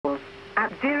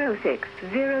at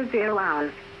 0600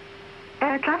 hours.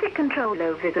 Air traffic control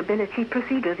low visibility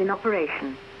procedures in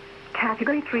operation.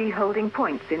 Category 3 holding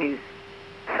points in use.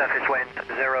 Surface wind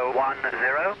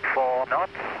 010, 4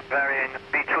 knots, varying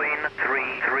between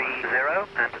 330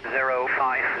 and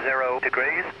 050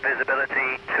 degrees.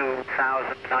 Visibility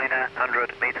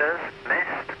 2,900 meters.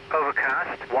 Mist,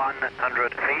 overcast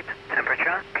 100 feet.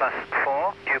 Temperature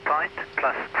 +4. Dew point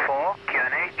 +4.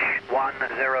 QNH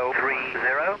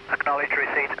 1030. Acknowledge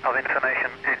receipt of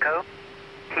information echo.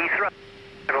 Heathrow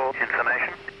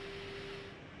information.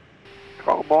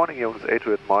 Good morning, Eurowings Eight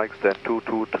Juliett Mike, stand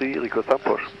 223, request and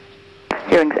push.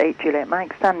 Eurowings Eight Juliett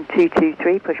Mike, stand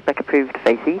 223, pushback approved,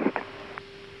 face east.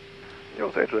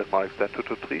 Eurowings Eight Juliett Mike, stand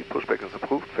 223, pushback is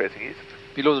approved, facing east.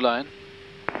 Below the line.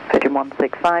 Pigeon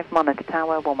 165, monitor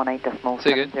tower,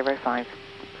 118.705.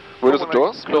 Windows and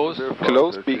doors? Closed.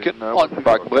 Closed, beacon, On.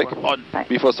 park brake, On.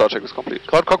 before start check is complete.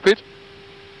 Cockpit.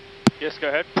 Yes, go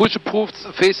ahead. Push approved,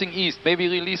 facing east. Maybe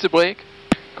release the brake.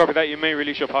 Copy that, you may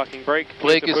release your parking brake.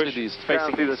 Brake is released.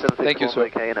 Facing east. Thank you, sir.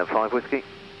 in at 5 whiskey.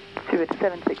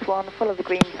 2-761, follow the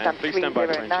green, stand please stand by,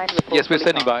 309. Yes, we're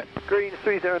standing by. Green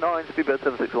 309, speedbird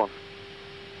 761.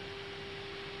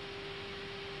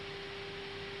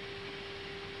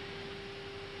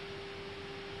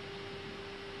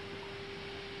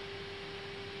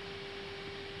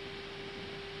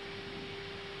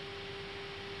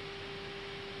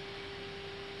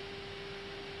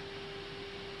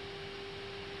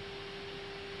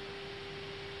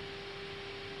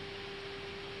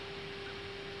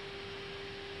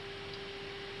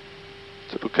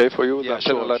 Is it okay for you? Yeah, Then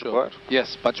sure, light sure. right?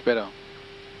 Yes, much better.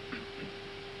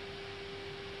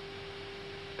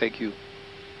 Thank you.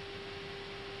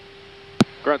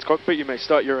 Grant's Cockpit, you may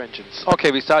start your engines.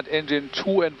 Okay, we start engine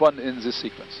 2 and 1 in this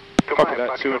sequence. Copy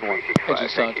that, 2 and 1. Engine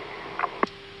start.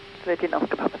 Virgin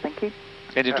Oscar Papa, thank you.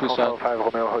 Engine 2 start. 5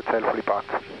 Romeo Hotel, fully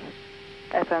parked.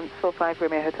 FM 45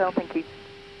 Romeo Hotel, thank you.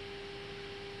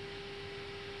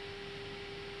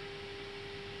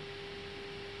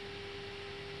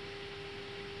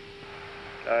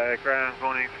 Ground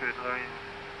morning, food line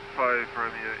 5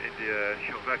 Romeo India,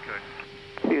 short echo.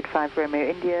 Food 5 Romeo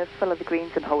India, follow the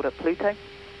greens and hold up Pluto.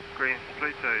 Greens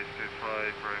Pluto, food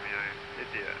 5 Romeo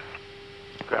India.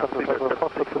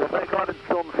 Guidance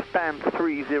on stand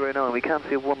 309. We can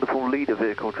see a wonderful leader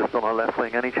vehicle just on our left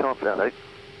wing. Any chance out though?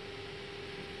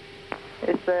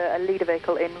 Is there a leader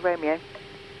vehicle in Romeo?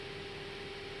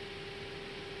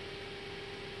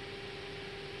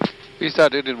 We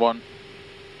start engine 1.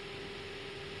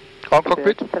 On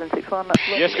cockpit. 761.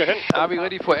 Yes, go ahead. Are we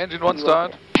ready for engine 1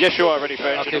 start? Yes, you are ready for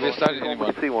engine. Okay, we're starting engine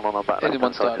 1. See one on our back. Engine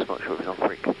 1 start. Just not sure if it's on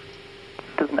freak.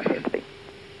 Doesn't appear to be.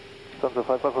 Lufthansa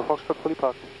 5 Alpha Foxtrot, fully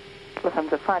parked.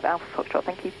 Lufthansa 5 Alpha Foxtrot,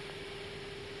 thank you.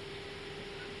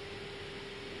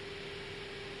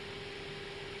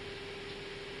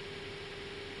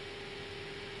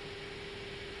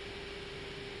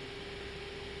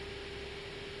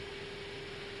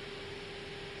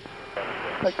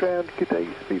 Background, good day,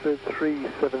 speedbird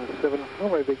 377,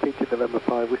 runway vacated November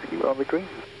 5 whiskey, we're on the greens.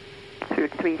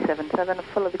 377,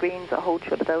 follow the greens, hold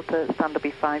short of Delta, stand will be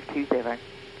 520.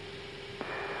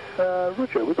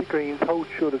 Roger, with the greens, hold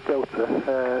short of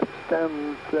Delta,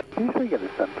 stand, can you say again the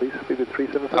stand please, speedbird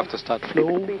 377? After start flow.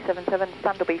 377,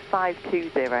 stand will be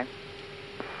 520.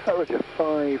 Roger,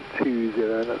 520,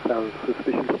 that sounds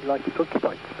suspiciously like it's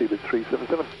occupied, speedbird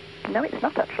 377. No, it's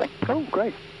not actually. Oh,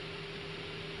 great.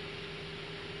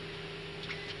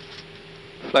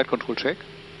 Flight control check.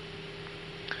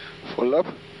 Full up.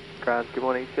 Ground, good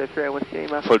morning, Sierra Whiskey,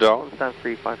 Full down. stand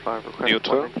 355, request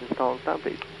Neutral. engine stall, stand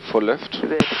please. Full left.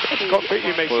 Cockpit,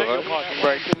 you may set your parking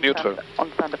brake. Neutral.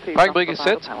 On stand approved. Parking brake is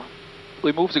set.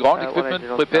 Remove the ground equipment.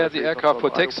 Prepare the aircraft for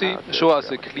taxi. Show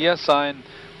us a clear sign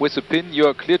with the pin. You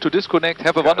are clear to disconnect.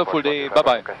 Have a wonderful day.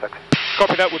 Bye-bye.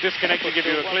 Copy that, we'll disconnect and give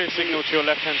you a clear signal to your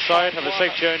left-hand side. Have a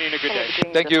safe journey and a good day.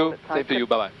 Thank you. Same to you.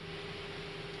 Bye-bye.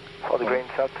 For the green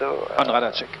south to... On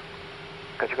radar check.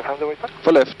 Could you confirm the waypoint?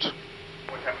 For left.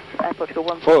 Portugal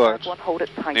 1 Forward. 1, hold it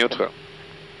tight. Neutral.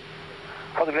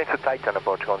 For the green to Titan,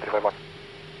 Portugal 351.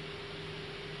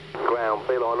 Ground,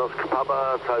 beeline Oscar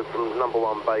Papa, so from number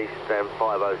 1 base, stand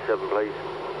 507 please.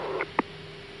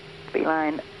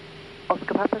 Beeline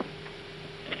Oscar Papa.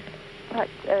 Right,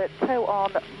 toe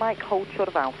on, Mike, hold short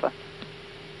of Alpha.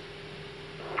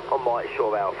 On Mike,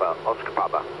 short of Alpha, Oscar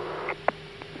Papa.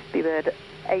 Speedbird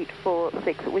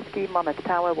 846 Whiskey, monitor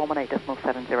tower,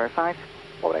 118.705.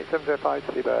 18705,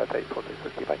 speedbird 846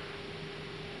 whiskey, bye.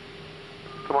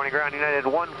 Good morning, ground United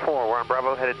 14. We're on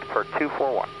Bravo, headed for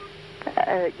 241.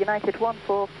 United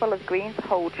 14, follow the greens,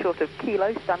 hold short of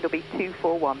Kilo, stand will be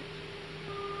 241.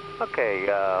 Okay,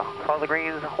 follow the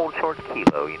greens, hold short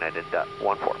kilo, United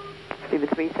 14. Fever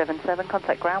 377,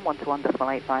 contact ground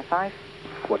 121.855.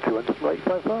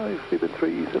 121.855, Fever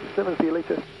 377, see you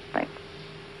later. Thanks.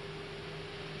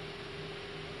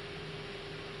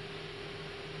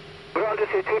 Ground is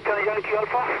Ethiopian Yankee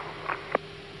Alpha.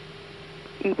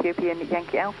 Ethiopian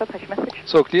Yankee Alpha, push message.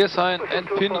 So clear sign and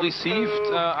pin received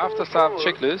after start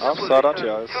checklist. Start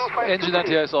anti-ice. Engine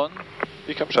anti-ice on.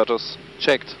 Recap shutters.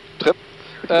 Checked. Trip.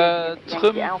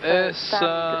 Trim is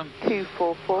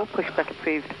 244, pushback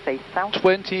approved, face south.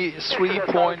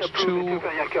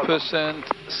 23.2%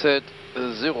 set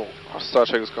 0. Start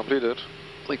check is completed.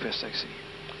 Request taxi.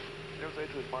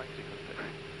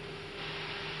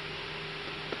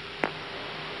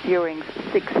 Eurowings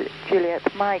Eight Juliett Mike, Eurowings 6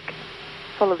 Juliett Mike,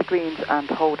 follow the greens and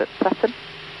hold at Saturn.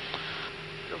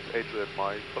 Eurowings Eight Juliett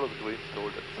Mike, follow the greens,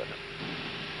 hold at Saturn.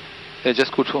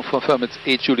 Just could confirm it's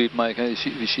 8 Juliett Mike,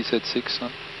 she said 6, huh?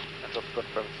 And just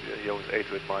confirm Eurowings Eight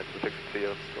Juliett Mike, protection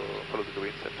clearance, so follow the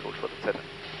greens and hold short at Saturn.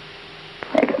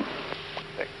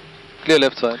 Thanks. Clear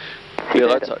left side. Clear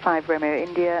right side. 5 Romeo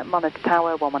India, monitor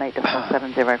tower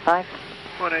 118.705.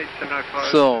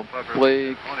 18705. So,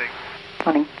 brake.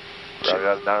 Morning.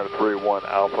 Ground 931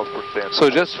 Alpha percent. So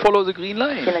just follow the green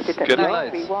line. United Get the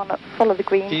lights. 931, follow the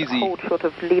greens, Easy. hold short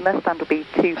of Lima, stand will be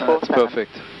 247. That's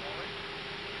perfect.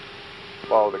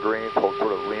 Follow the greens, hold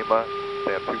short of Lima,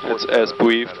 stand 247. It's as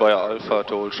briefed via Alpha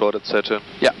to hold short at Saturn.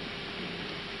 Yeah.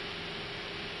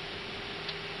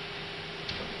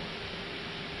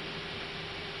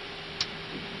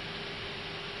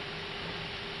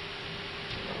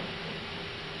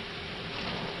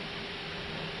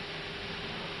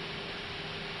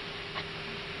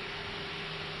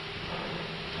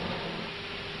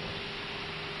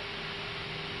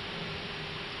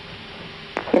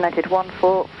 United 14,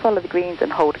 follow the greens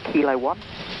and hold kilo 1.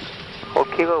 Hold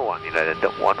kilo 1, United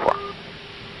 14.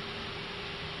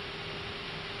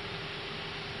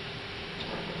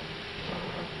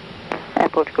 Air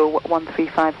Portugal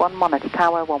 1351, monitor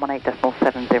tower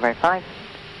 118.705.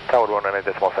 Tower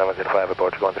 118.705, Air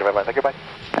Portugal 1351, thank you, bye.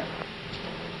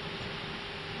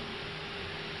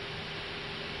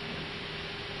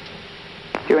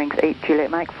 Eurowings 8 Juliett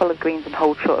Mike, follow the greens and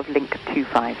hold short of link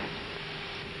 25.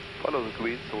 Follow the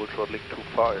greens, hold short link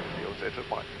 25, Eurowings 8 Juliett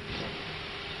Mike.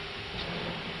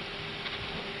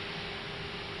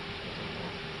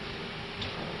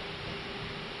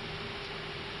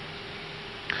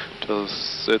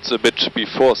 It's a bit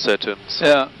before Saturn. So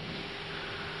Yeah.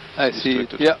 I see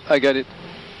it. Yeah, I get it.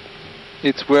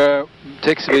 It's where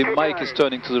taxiway Mike is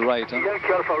turning to the right. Huh?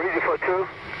 Yankee Alpha, ready for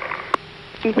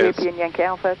 2. Ethiopian Yankee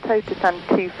Alpha, tow to stand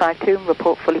 252 and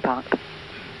report fully parked.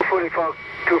 Fully parked,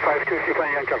 252,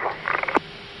 Ethiopian Yankee Alpha.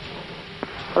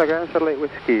 Hello, ground, Shuttle 8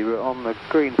 Whiskey, we're on the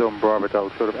greens on Bravo,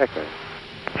 Delta, short of Echo.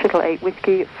 Shuttle 8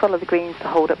 Whiskey, follow the greens to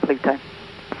hold at Pluto.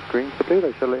 Greens to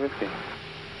Pluto, Shuttle 8 Whiskey.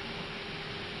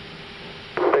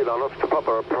 Beeline Oscar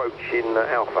Papa approach in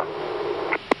Alpha.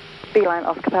 Beeline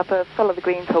Oscar Papa, follow the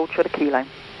greens, hold short of kilo.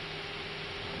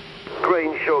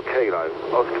 Green short kilo,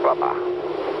 Oscar Papa.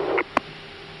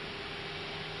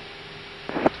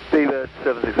 Beaver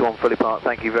 761 fully parked,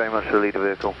 thank you very much for the leader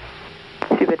vehicle.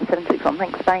 Super 761,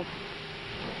 thanks, bye.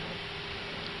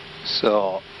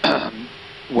 So,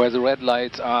 where the red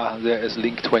lights are, there is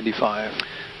link 25.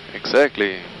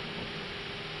 exactly.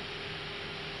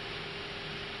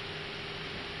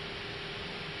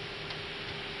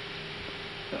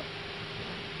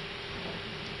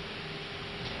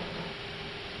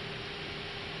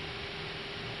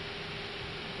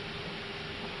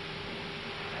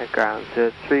 Ground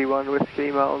to 31 Whiskey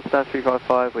Lima on stand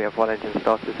 355. We have one engine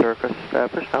started, so request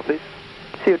push now, please.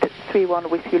 31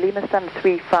 Whiskey Lima, stand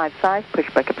 355,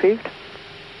 pushback approved.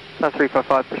 Stand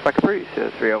 355, pushback approved,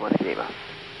 31 Whiskey Lima.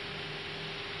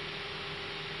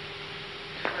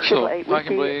 Shuttle So, 8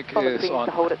 parking Whiskey, brake follow the is greens on.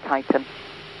 to hold at Titan.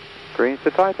 Greens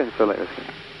to Titan, Shuttle 8 Whiskey.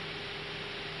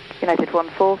 United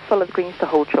 14, follow the greens to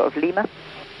hold short of Lima.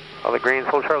 Follow the greens,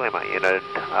 hold short Lima, United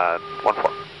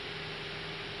 14.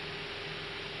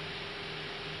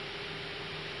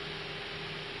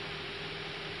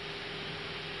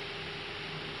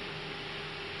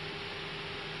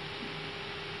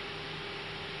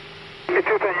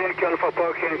 Ethiopian Yankee Alpha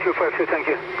parking 252, thank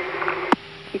you.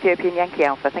 Ethiopian Yankee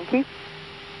Alpha, thank you.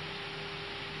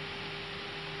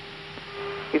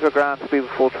 Beaver ground, Beaver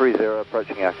 430,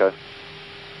 approaching Echo.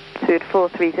 Suit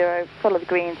 430, follow the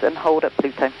greens and hold at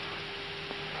Pluto.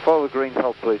 Follow the greens,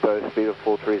 hold Pluto, Beaver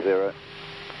 430.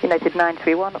 United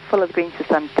 931, follow the greens to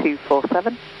stand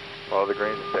 247. Follow the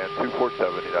greens, stand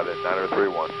 247, United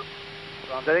 9031.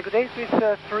 Good day, Swiss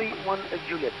 31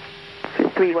 Juliet. Swiss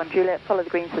 31 Juliet, follow the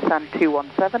greens to stand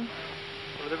 217.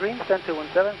 Follow the greens, stand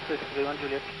 217, Swiss 31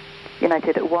 Juliet.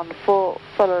 United 14,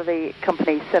 follow the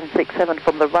company 767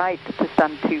 from the right to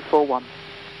stand 241.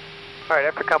 Alright,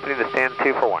 after company to stand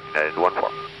 241, United 14.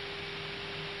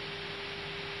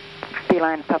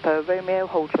 Beeline Papa Romeo,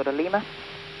 hold short of Lima.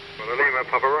 Well, Lima,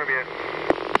 Papa Romeo.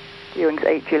 Eurowings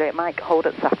 8 Juliett Mike, hold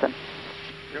at Saturn.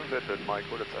 Eurowings 8 Juliett Mike,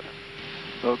 hold at Saturn.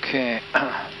 Okay.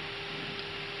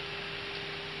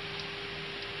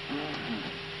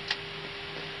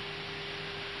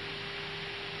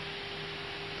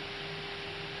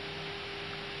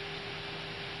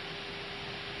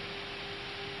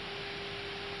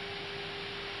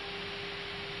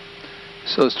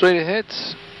 So straight ahead,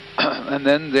 and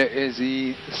then there is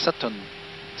the Saturn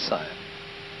side.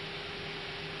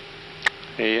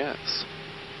 Yes.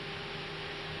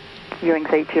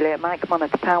 Eurowings 8 Juliett Mike,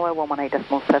 monitor power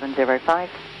 118.705.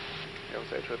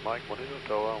 Eurowings 8 Juliett Mike, monitor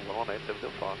tower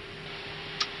 118.705.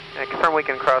 And confirm we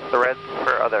can cross the red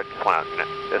for other cloud unit.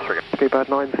 Disregard. Speedbird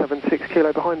 976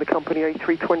 kilo behind the company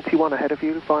A321 ahead of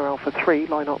you via Alpha 3,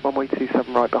 line up runway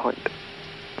 27 right behind.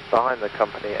 Behind the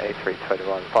company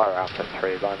A321 via Alpha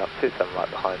 3, line up 27 right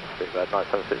behind, Speedbird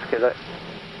 976 kilo.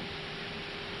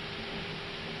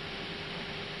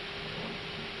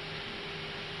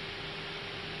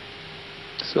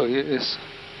 So here is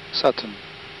Saturn.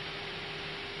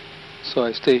 So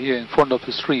I stay here in front of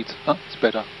the street. Huh? It's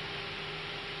better.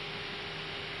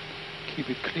 Keep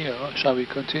it clear. Shall we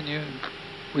continue?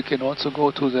 We can also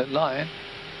go to that line.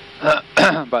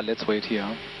 But let's wait here.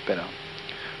 Huh? Better.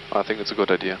 I think it's a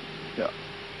good idea. Yeah.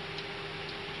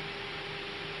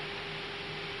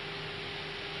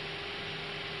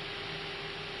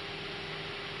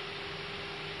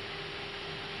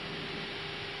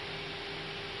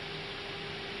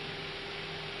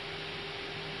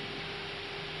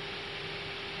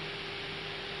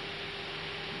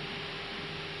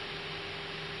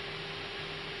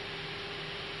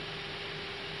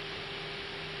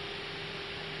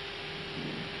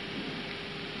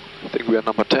 I think we are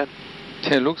number 10.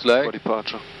 It looks like. For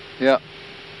departure. Yeah.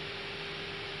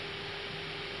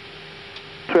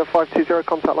 520,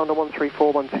 contact London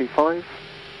 134125.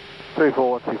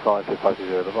 34125,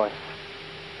 520, bye-bye.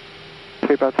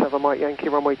 Speedbird 7 Mike Yankee,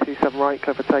 runway 27 right,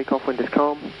 clear for takeoff, wind is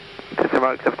calm. 27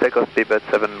 right, clear for takeoff, Speedbird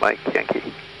 7 Mike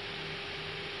Yankee.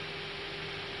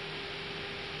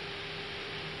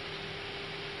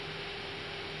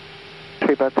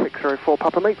 Speedbird 604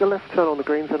 Papa, make the left turn on the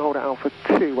greens and hold at Alpha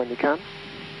 2 when you can.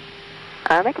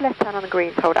 Make a left turn on the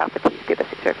greens, hold Alpha 2, Speedbird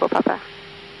 604 Papa.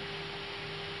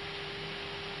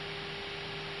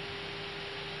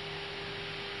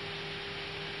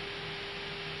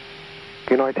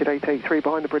 United 883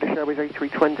 behind the British Airways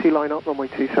A320, line up, runway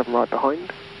 27 right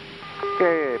behind.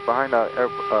 Yeah, behind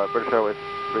British Airways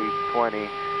 320,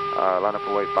 line up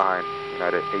and wait behind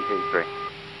United 883.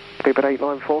 Speedbird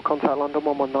 894, contact London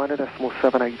 119 at decimal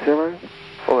 780.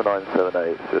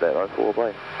 4978, 7894,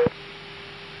 bye.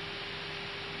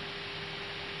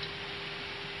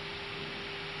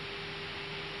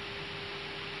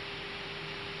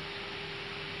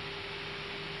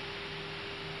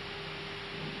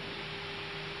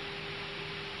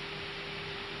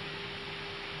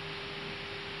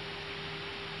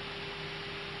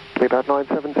 Speedbird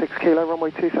 976 kilo,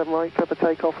 runway 27 right, clear for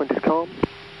takeoff, wind is calm.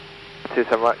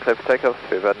 27 right, clear for takeoff,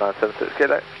 Speedbird 976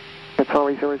 kilo.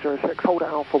 Qatari 006, hold at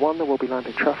Alpha 1, there will be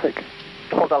landing traffic.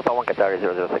 Hold Alpha 1, Qatari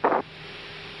 006.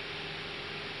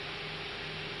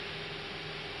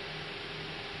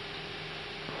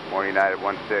 Morning, United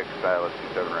 16, let's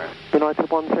do 7 right. United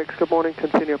 16, good morning,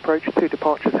 continue approach, 2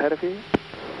 departures ahead of you.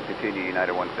 Continue,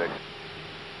 United 16.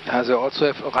 Yeah, they also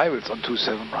have arrivals on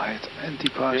 27 right and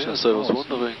departures. Yes, I was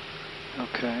wondering.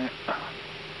 Okay.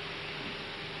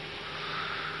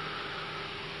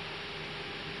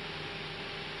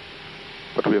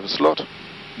 But we have a slot.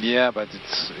 Yeah, but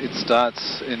it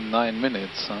starts in 9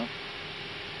 minutes, huh?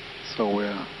 So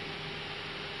we're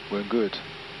good.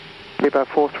 Speedbird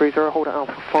 430, hold at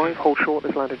Alpha 5, hold short,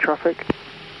 there's landing traffic.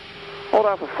 Hold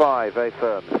Alpha 5, very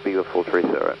firm, Speedbird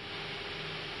 430.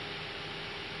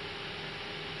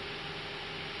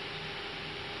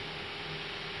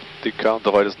 The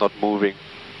counter-right is not moving.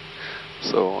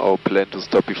 So our plan to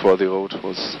stop before the road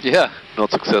was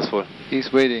not successful.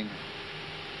 He's waiting.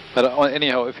 But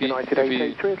anyhow, if he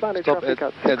stop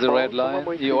at the red line,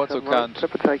 he also can't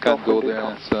go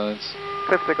there. So it's,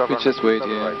 we just wait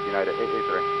here. United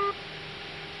 883.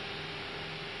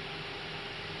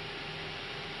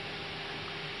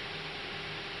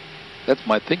 That's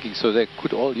my thinking. So they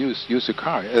could all use the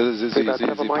car, the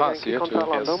pass here to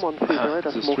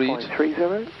the street.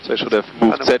 So they should have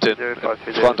moved that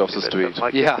in front of the street.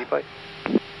 Yeah.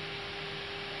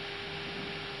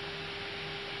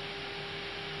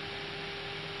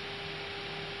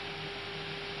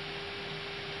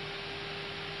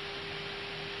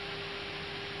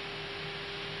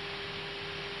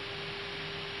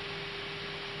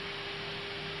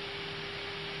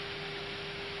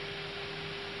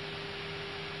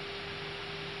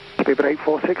 Speedbird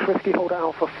 846 Whiskey, hold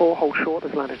Alpha 4, hold short,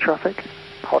 there's landed traffic.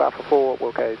 Hold Alpha 4,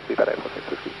 we'll go Speedbird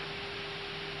 846 Whiskey.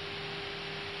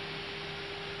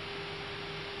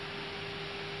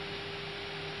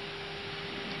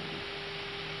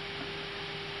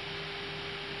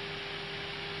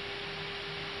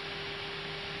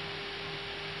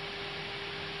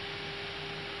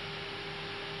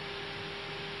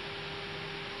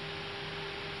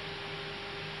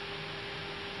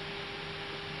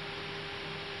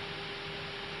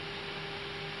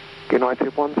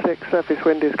 United 16, surface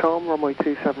wind is calm, runway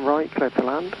 27 right, clear to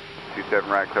land. 27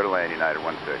 right, clear to land, United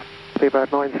 16.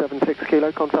 Speedbird 976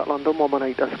 kilo, contact London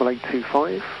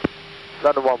 118.825.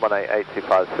 London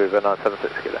 118.825, Speedbird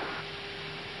 976 kilo.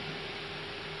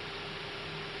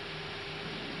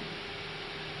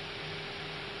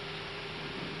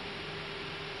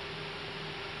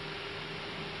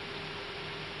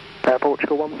 Air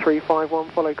Portugal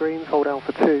 1351, follow greens, hold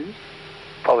Alpha 2.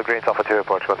 Follow greens, Alpha 2,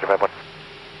 Portugal 1351.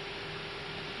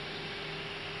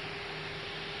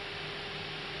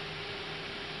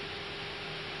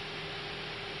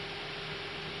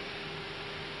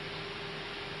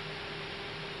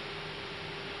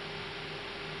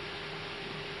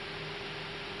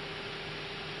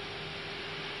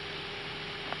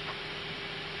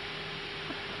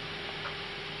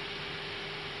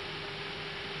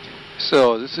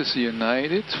 So this is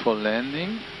United for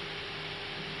landing.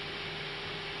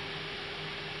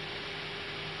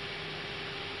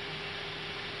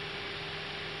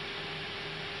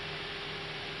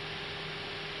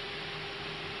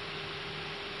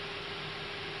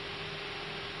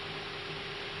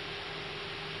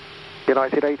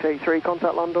 United 883,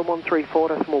 contact London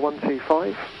 134.125.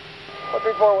 134,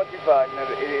 125,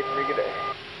 United 883, good day.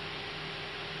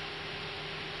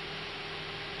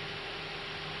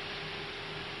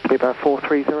 Speedbird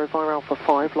 430, fire Alpha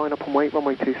 5, line up and wait,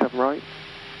 runway 27 right.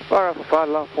 Fire Alpha 5,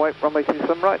 line up and wait, runway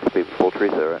 27 right, speed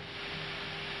 430.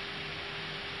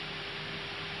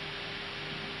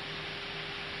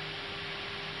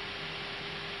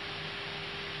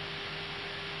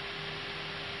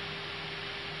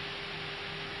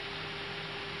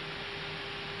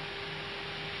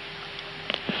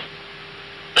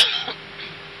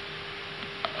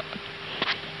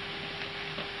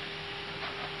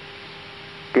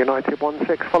 United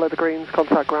 16, follow the greens,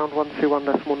 contact ground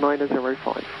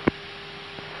 121.905.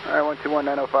 Alright,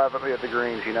 121.905, up here at the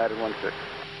greens, United 16.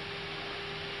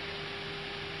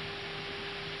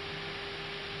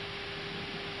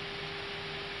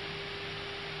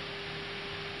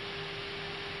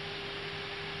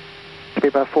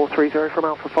 Speedbird 430 from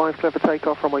Alpha 5, clear for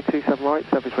takeoff, runway 27 right,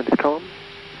 service wind is calm.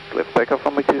 Clear for takeoff,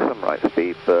 runway 27 right,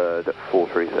 Speedbird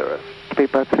 430.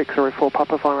 Speedbird 604,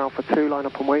 Papa, fire Alpha 2, line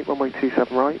up and wait, runway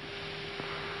 27 right.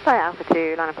 Fire Alpha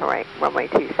 2, line up and wait, runway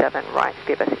 27 right,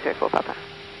 Speedbird 604, Papa.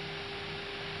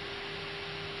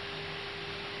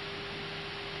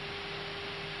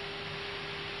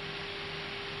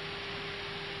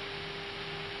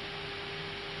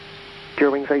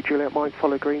 Eurowings Eight Juliett Mike,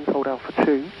 follow greens, hold Alpha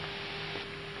 2.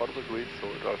 Follow the greens,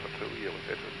 hold Alpha 2, Eurowings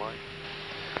Eight Juliett Mike.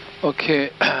 Okay,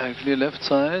 clear left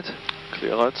side.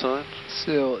 Clear right side.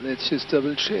 So let's just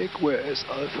double check where is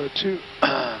Alpha 2.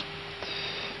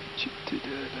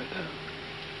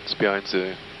 It's behind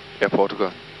the Air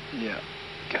Portugal. Yeah,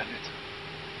 got it.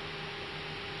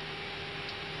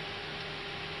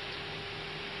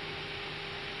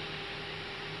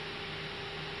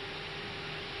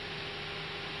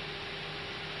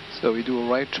 So we do a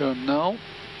right turn now,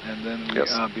 and then we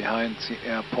are behind the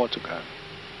Air Portugal.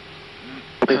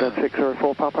 Speedbird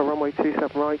 604, Papa, runway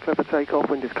 27 right, clear for takeoff,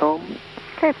 wind is calm.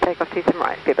 Clear for takeoff, 27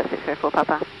 right, Speedbird 604,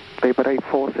 Papa. Speedbird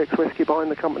 846, Whiskey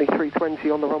behind the company 320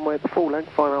 on the runway at the full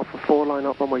length, fire Alpha 4, line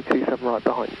up runway 27 right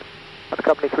behind. At the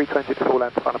company 320 to full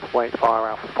length, line up and wait, fire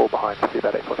Alpha 4 behind,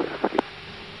 Speedbird 846 Whiskey.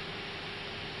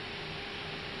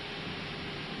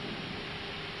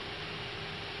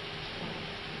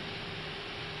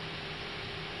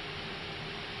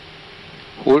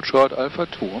 Hold short Alpha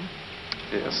 2.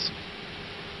 Yes.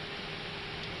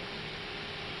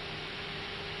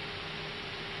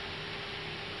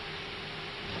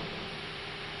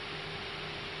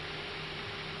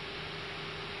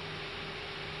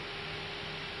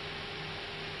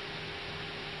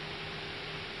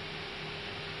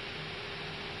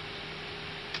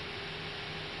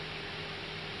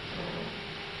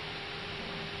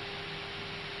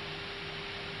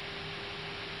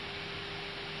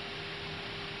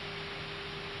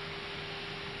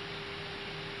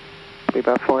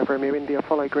 about 5 Romeo India,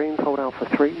 follow greens, hold Alpha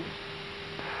 3.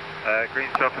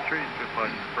 Greens to Alpha 3, just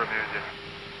like Romeo India.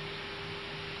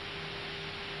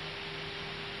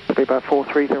 Be about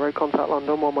 430, contact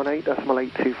London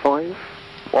 118.825.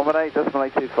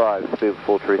 118.825, speed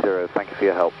 430, thank you for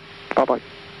your help. Bye bye.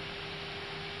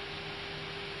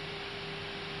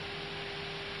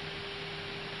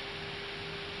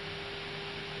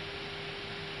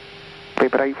 Be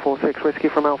about 846 whiskey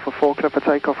from Alpha 4, clear for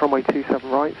takeoff, runway 27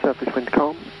 right, surface wind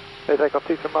calm. Takeoff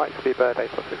 27 right, speed bird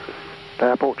 846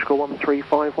 whiskey. Portugal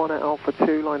 1351 at Alpha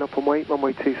 2, line up and wait,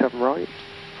 runway 27 right.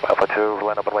 Alpha 2,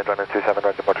 line up and wait, runway 27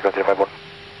 right to Portugal 351.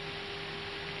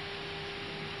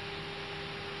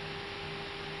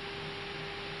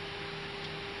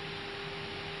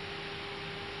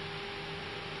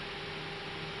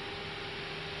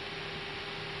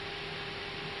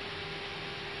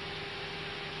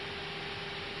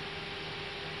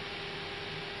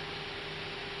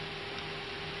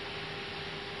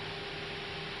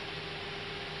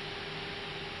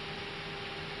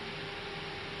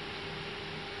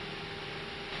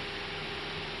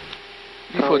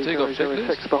 Before takeoff checklist?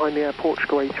 6 behind the air,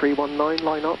 Portugal A319,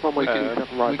 line up, runway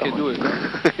 27 right. We can do it.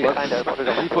 Before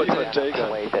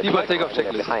takeoff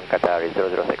checklist. Behind Qatar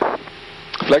 006.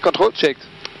 Flight control? Checked.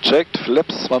 Checked,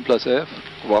 flaps. 1 plus F.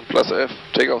 1 plus F.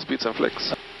 Takeoff speeds and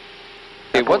flags.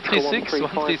 Okay, 136,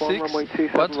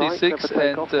 136, 136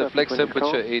 and flex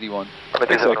temperature 81.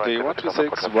 Exactly,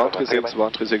 136, 136,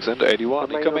 136 and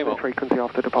 81. Incoming. Frequency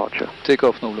after departure.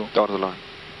 Takeoff, no blue. Down the line.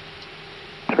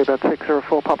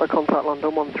 604 Papa, contact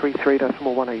London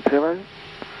 133.180.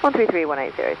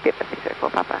 133.180, speed 604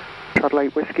 Papa. Travel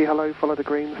 8 whiskey, hello, follow the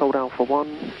greens, hold Alpha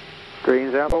 1.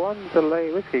 Greens Alpha 1,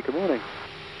 delay whiskey, good morning.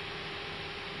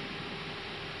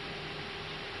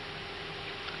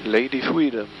 Lady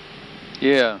Freedom.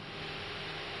 Yeah.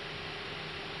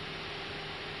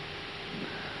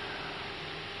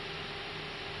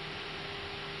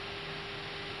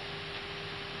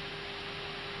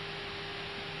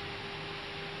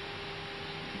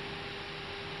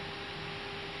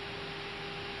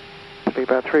 Be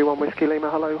about 31 whiskey Lima,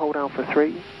 hello, hold Alpha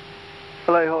 3.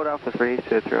 Hello, hold Alpha 3,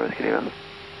 230 whiskey Lima.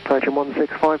 Virgin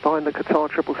 165 behind the Qatar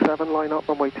 777, line up,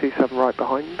 runway 27 right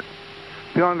behind.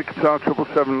 Behind the Qatar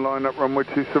 777, line up, runway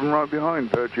 27 right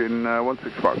behind, Virgin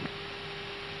 165.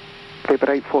 Be about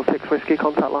 846 whiskey,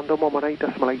 contact London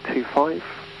 118.825.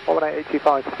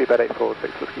 118.825, speed bird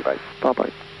 846 whiskey base. Bye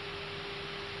bye.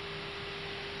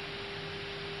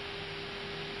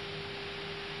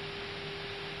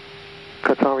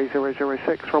 Qatari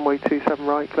 006, runway 27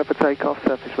 right, clear for takeoff,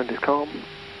 surface wind is calm.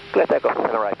 Clear takeoff,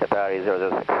 7 right, Qatari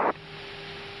 006.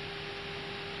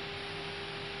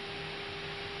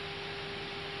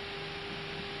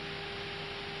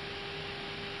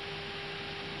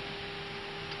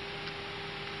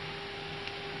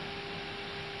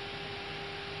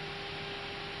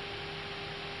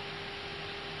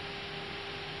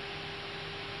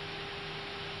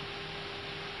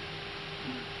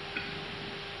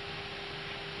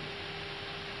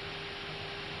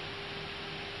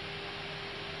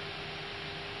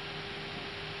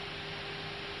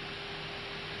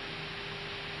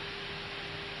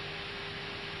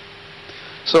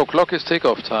 So, clock is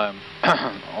takeoff time.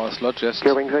 Our slot just...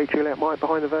 Eurowings Eight Juliett Mike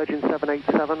behind the Virgin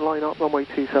 787, line up, runway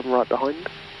 27 right behind.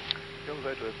 Eurowings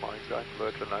Eight Juliett Mike, behind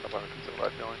Virgin, line up, runway 27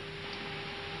 right behind.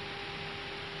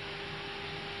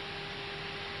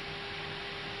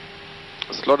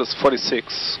 Slot is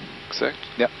 46, exact.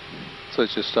 Yeah. So it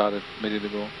just started a minute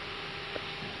ago.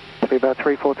 Be about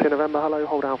 342 November, hello,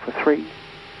 hold Alpha 3.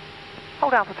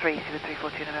 Hold Alpha 3, see the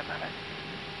 342 November, hello.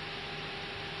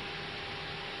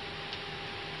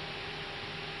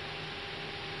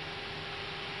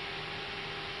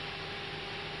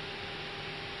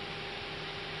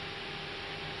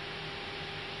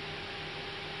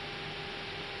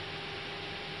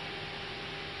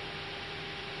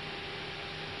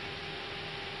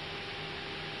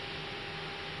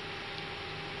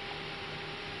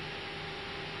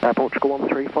 Portugal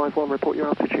 1351, report your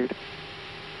altitude.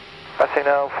 Passing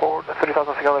now for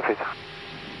 30,600 feet.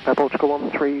 Portugal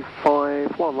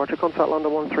 1351, roger, contact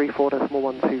London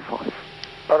 134.125.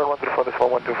 London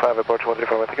 134.125, approach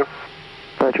 135, thank you.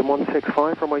 Virgin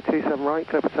 165, runway 27 right,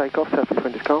 clear for takeoff, surface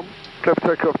wind is calm. Clear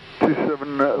for takeoff,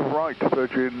 27 right,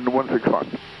 Virgin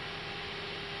 165.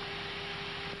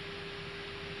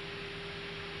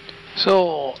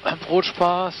 So, approach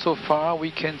path, so far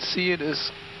we can see it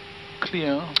is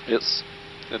clear. Yes,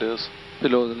 it is.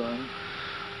 Below the line.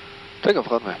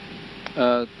 Takeoff runway.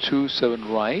 27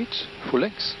 right, full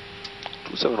length.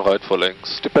 27 right, full length.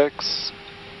 Stepbacks.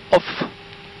 Off.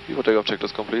 Before takeoff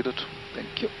checklist completed.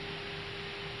 Thank you.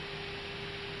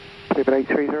 Speedbird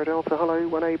 830 Delta, hello,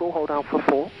 when able, hold Alpha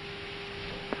 4.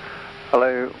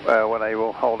 Hello, when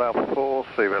able, hold Alpha 4,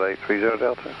 Speedbird 830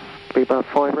 Delta. Speedbird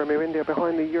 5 Romeo India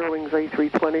behind the Eurowings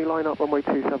A320, line up runway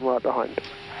 27 right behind.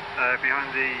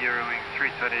 Behind the Eurowings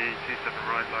 320, 27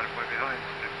 right, line up right behind.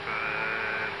 If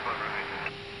 5 Romeo.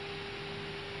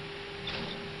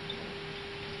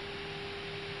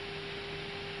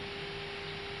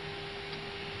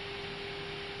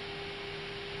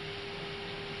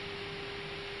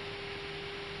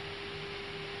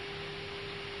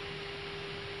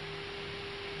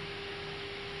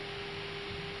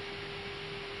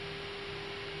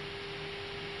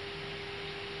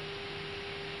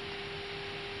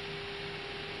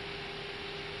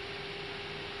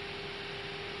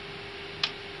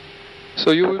 So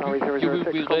you will be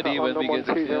ready when we get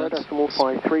the clearance.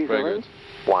 Very good.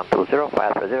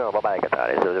 120-530, bye-bye, Qatar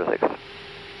 006.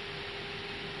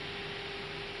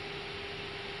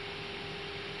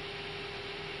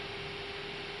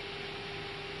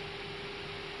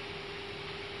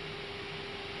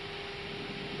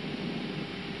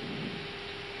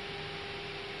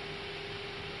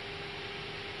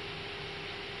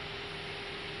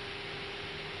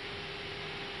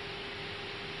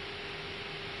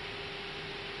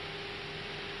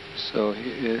 So he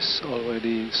is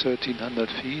already 1,300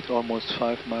 feet, almost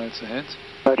 5 miles ahead.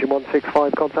 Virgin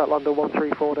 165, contact London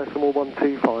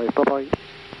 134.125, bye-bye.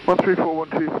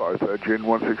 134.125, Virgin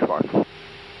 165.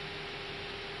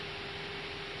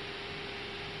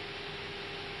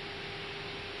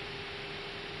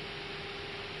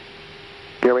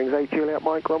 Eurowings Eight Juliett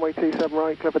Mike, runway 27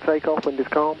 right, clear for takeoff, wind is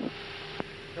calm.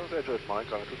 Eurowings Eight Juliett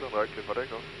Mike, runway 27 right, clear for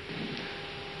takeoff.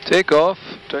 Takeoff.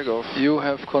 Takeoff. You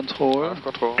have control.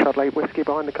 Shuttle 8 Whiskey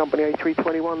behind the company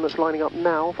A321 that's lining up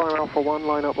now, via Alpha 1,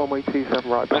 line up runway 27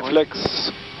 right behind.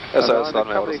 Flex. SAS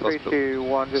runway company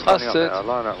 321 just lining up now,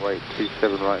 line up right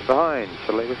 27 right behind,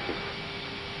 Shuttle 8 Whiskey.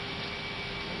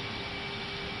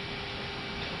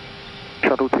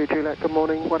 Shuttle 2 Juliet, good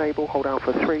morning, when able, hold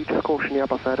Alpha 3, just caution the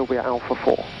Airbus ahead will be at Alpha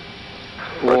 4.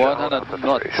 100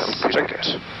 knots. Check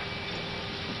it.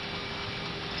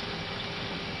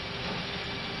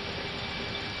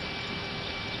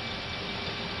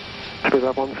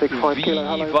 Speedbird 165 kilo,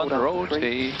 hello, V1 hold Alpha rotate.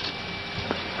 3.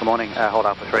 Good morning, hold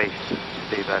Alpha 3,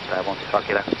 Speedbird 165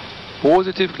 kilo.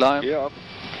 Positive climb. Gear up.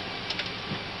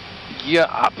 Gear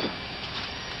up.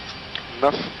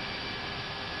 Enough.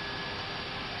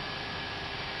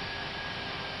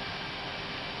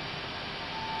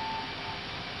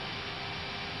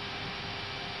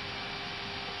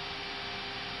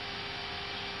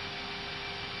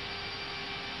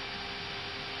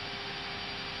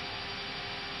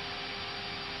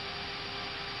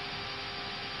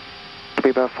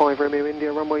 Speedbird 5 Romeo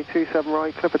India, runway 27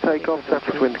 right, clear for takeoff,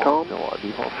 surface wind calm. Takeoff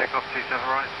 27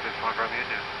 right, 5 Romeo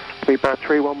India. Speedbird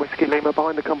 31 Whiskey Lima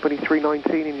behind the company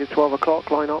 319, India 12 o'clock,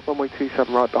 line up, runway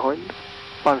 27 right behind.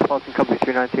 Line departing company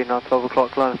 319, now 12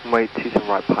 o'clock, line up runway 27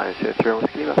 right behind, 0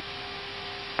 Whiskey Lima.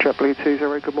 JetBlue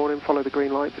 20, good morning, follow the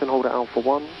green lights and hold at Alpha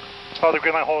 1. Follow the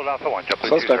green light, hold at Alpha 1, JetBlue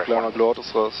 20. Suspect climber, blue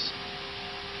autos raus.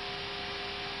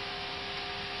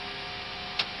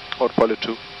 Autopilot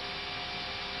 2.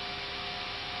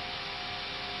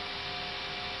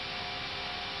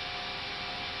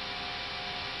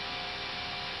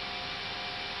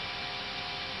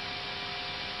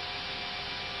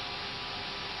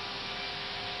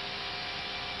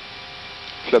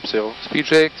 Flap 0. Speed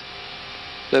checked.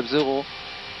 Flap 0.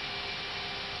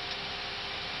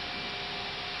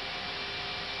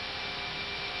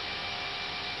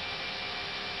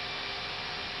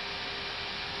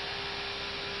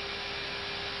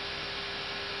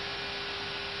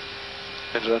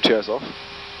 Engine and chairs off.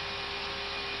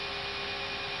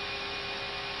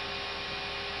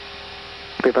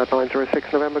 Speedbird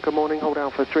 906 November, good morning, hold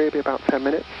Alpha 3, it'll be about 10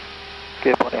 minutes.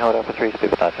 Good morning, hold Alpha 3,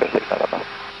 Speedbird 906 November.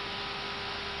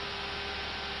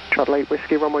 Shuttle 8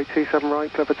 Whiskey, runway 27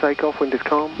 right, clear for takeoff, wind is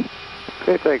calm.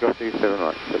 Clear takeoff 27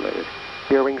 right, Shuttle 8 Whiskey.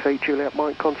 Eurowings 8 Juliet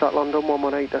Mike, contact London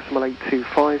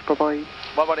 118.825, bye-bye.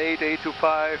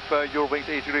 118.825, Eurowings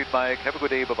 8 Juliett Mike, have a good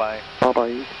day, bye-bye.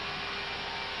 Bye-bye.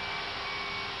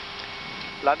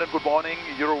 London, good morning,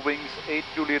 Eurowings 8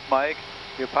 Juliett Mike,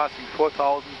 we're passing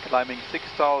 4,000, climbing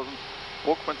 6,000,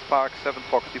 Brookmans Park, 7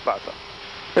 Fox departure.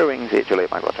 Eurowings 8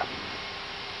 Juliett Mike, roger.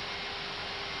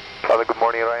 Father, good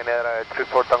morning, Ryanair,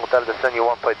 34 Tango Hotel, descend you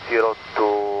 150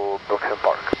 to Brookmans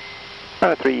Park.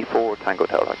 34 Tango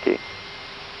Hotel, okay.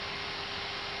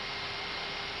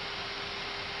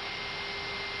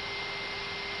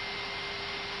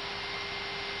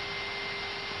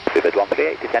 Speedbird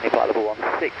 138, descending flight level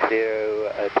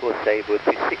 160, course save would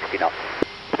be 60 knots.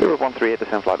 Speedbird 138,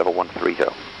 descend flight level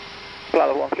 130. Flight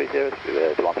level 130,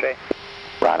 213.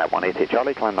 Ryanair 188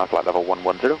 Charlie, climb now flight level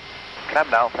 110. Climb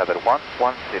now, flight level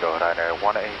 110, Ryanair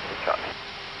 188 Charlie.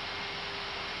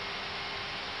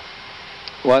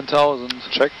 1000.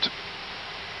 Checked.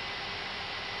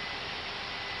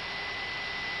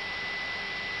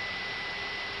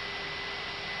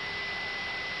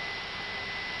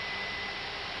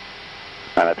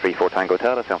 Ryanair 34 Tango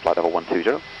Hotel, ascend flight level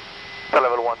 120. Flight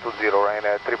level 120,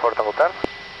 Ryanair 34 Tango Hotel.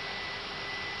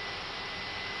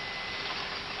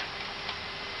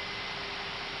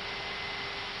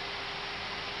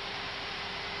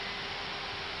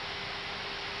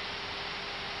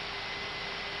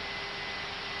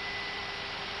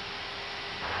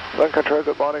 London Control,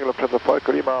 good morning, Lufthansa 5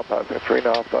 Lima, passing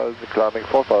 3,500, climbing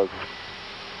 4,000.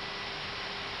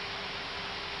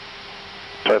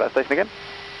 Sorry, that station again?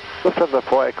 Lufthansa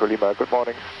 4 Echo Lima, good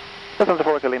morning. Lufthansa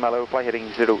 4 Echo Lima, low, flight heading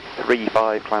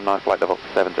 035, climb now, flight level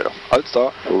 70. Alt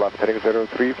star. Left heading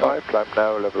 035, climb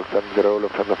now, level 70,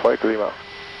 Lufthansa 4 Echo Lima.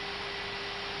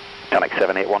 Connect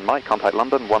 781 Mike, contact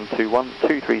London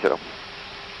 121230.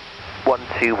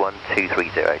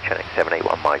 121230, Connect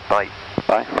 781 Mike, bye.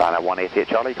 Bye, Ryanair 188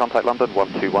 Charlie, contact London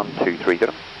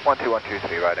 121230.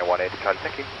 12123, Ryanair 188 Charlie,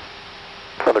 thank you.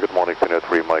 Hello, good morning, Finnair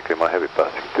 3 Mike Lima, heavy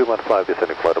passing 215,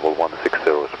 descending flight level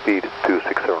 160, speed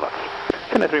 260 knots.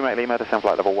 Finnair 3 Mike Lima, descend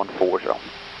flight level 140.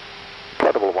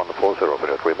 Flight level 140,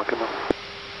 Finnair 3 Mike Lima.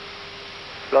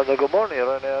 London, good morning,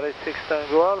 Ryanair 86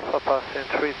 Tango Alpha, passing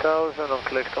 3000 on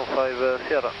collection 5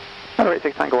 Sierra. Ryanair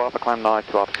 86 Tango Alpha, climb now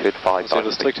to altitude 5000. So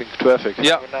restricting traffic.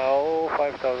 Yeah. Now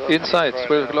 5000. Inside,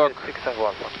 12 o'clock. 86 Tango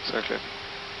Alpha. Exactly.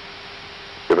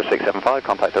 River 675,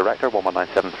 contact director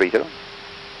 119730.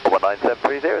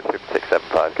 19730,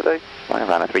 675, good day.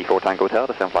 Ryanair 34 Tango Hotel,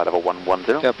 descend flight level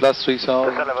 110. Yeah, plus 3000.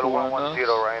 Descend level 110,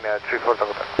 Ryanair 34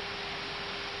 Tango Hotel.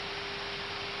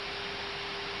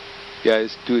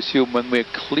 Guys, to assume when we're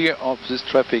clear of this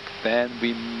traffic, then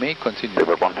we may continue.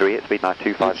 River 138, speed now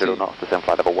 250 knots, descend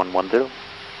flight level 110.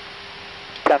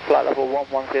 That's flight level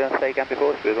 110, stay again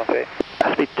before, speed 13.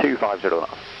 Speed 250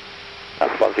 knots.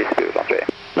 That's positive, speed 13.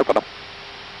 No problem.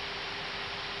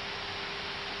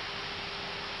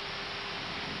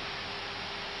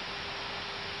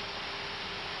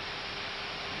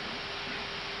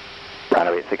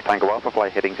 Ryanair 86 Tango Alpha,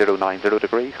 flight heading 090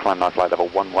 degrees, climb now flight level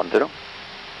 110.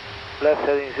 Left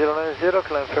heading 090,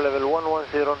 climb for level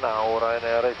 110 now,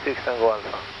 Ryanair 86 Tango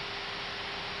Alpha.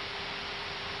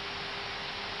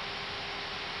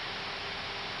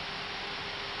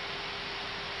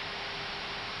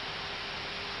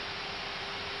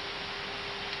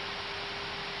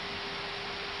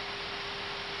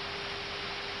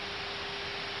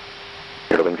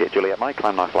 Eurowings Eight Juliett Mike,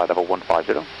 climb now flight level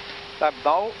 150. Climb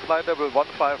now, flight level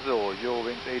 150,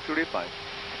 Eurowings Eight Juliett Mike.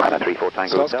 Ryanair 34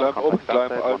 Tango Slots Hotel, climb, open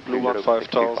climb, alt blue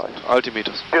 15000,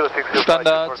 altimeters.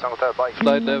 Standard,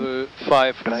 flight level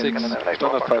 56.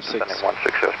 Standard 56.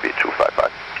 160, speed 255.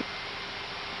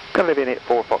 Canadian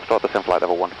 84 Foxtrot, descend flight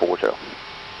level 140.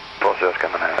 Process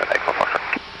coming in at Echo Foxtrot.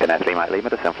 Finnair 3 Mike Lima,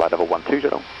 descend flight level 120.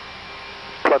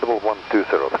 Flight level 120,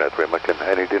 Finnair 3 Mike,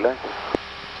 any delay?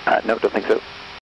 No, don't think so.